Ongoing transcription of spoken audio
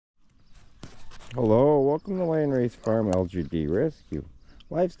Hello, welcome to Landrace Farm LGD Rescue,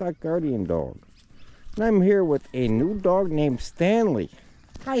 livestock guardian dog. And I'm here with a new dog named Stanley.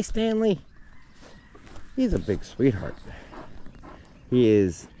 Hi, Stanley. He's a big sweetheart. He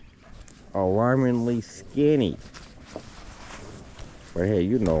is alarmingly skinny. But hey,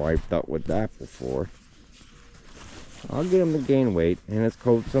 you know I've dealt with that before. I'll get him to gain weight, and his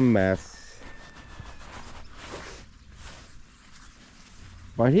coat's a mess.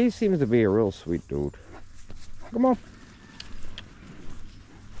 But he seems to be a real sweet dude. Come on.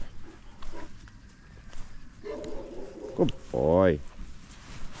 Good boy.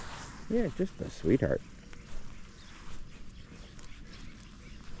 Yeah, just a sweetheart.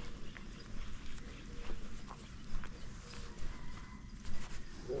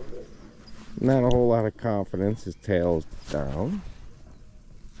 Not a whole lot of confidence. His tail's down.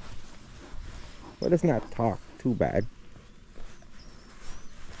 But it's not talk too bad.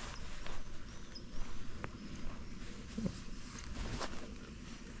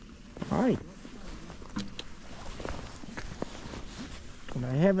 Hi. And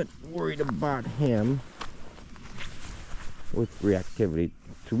I haven't worried about him with reactivity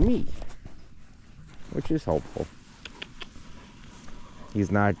to me, which is helpful. He's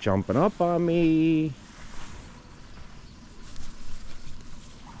not jumping up on me.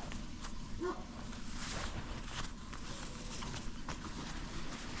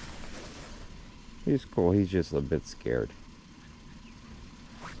 He's cool. He's just a bit scared.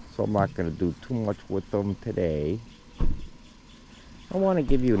 So I'm not going to do too much with them today. I want to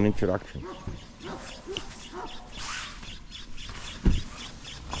give you an introduction.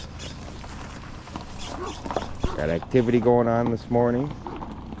 Got activity going on this morning.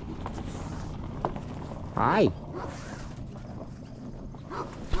 Hi.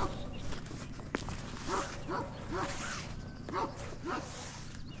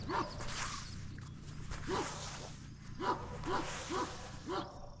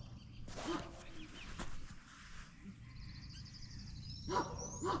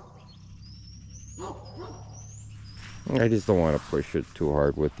 I just don't want to push it too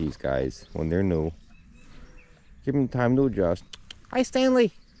hard with these guys when they're new. Give them time to adjust. Hi,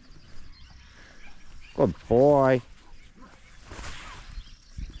 Stanley. Good boy.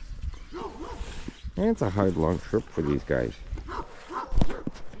 And it's a hard, long trip for these guys.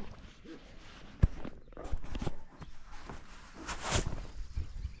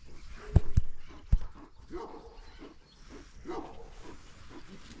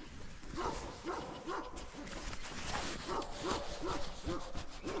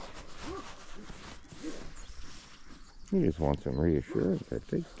 He just wants some reassurance, I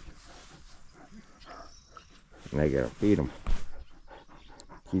think. And I gotta feed him.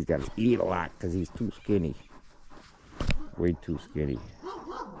 He's gotta eat a lot because he's too skinny. Way too skinny.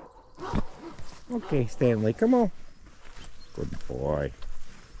 Okay, Stanley, come on. Good boy.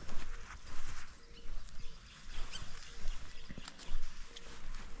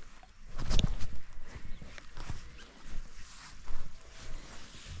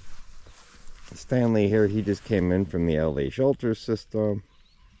 Stanley here, he just came in from the LA shelter system.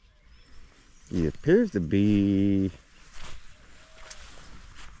 He appears to be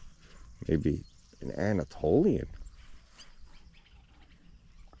maybe an Anatolian.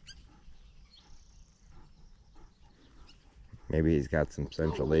 Maybe he's got some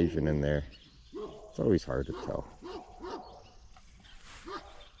Central Asian in there. It's always hard to tell.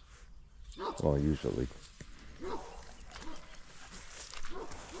 Well, usually.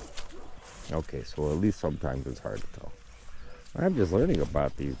 Okay, so at least sometimes it's hard to tell. I'm just learning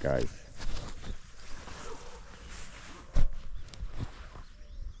about these guys.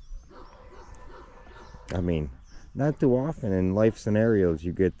 I mean, not too often in life scenarios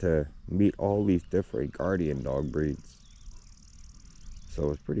you get to meet all these different guardian dog breeds. So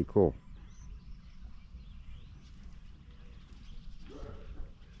it's pretty cool.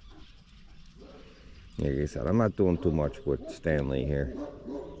 Like I said, I'm not doing too much with Stanley here.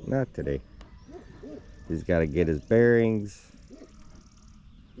 Not today. He's got to get his bearings,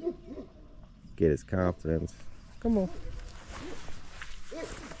 get his confidence. Come on.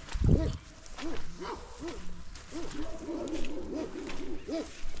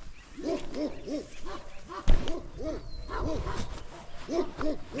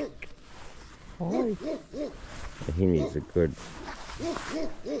 Hi. He needs a good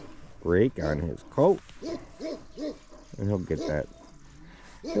break on his coat, and he'll get that.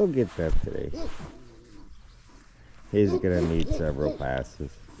 He'll get that today. He's gonna need several passes.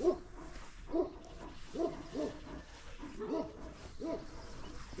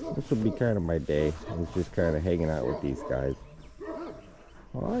 This will be kind of my day. I'm just kind of hanging out with these guys.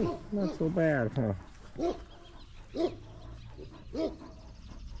 Alright, not so bad, huh?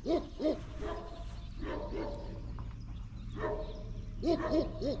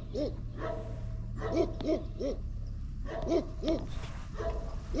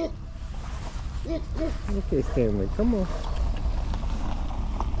 Okay, Stanley, come on.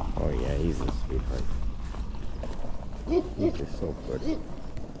 Oh yeah, he's a sweetheart. He's just so good.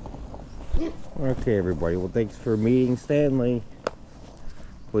 Okay, everybody. Well, thanks for meeting Stanley.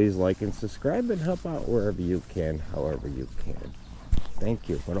 Please like and subscribe and help out wherever you can, however you can. Thank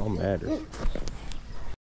you. It all matters.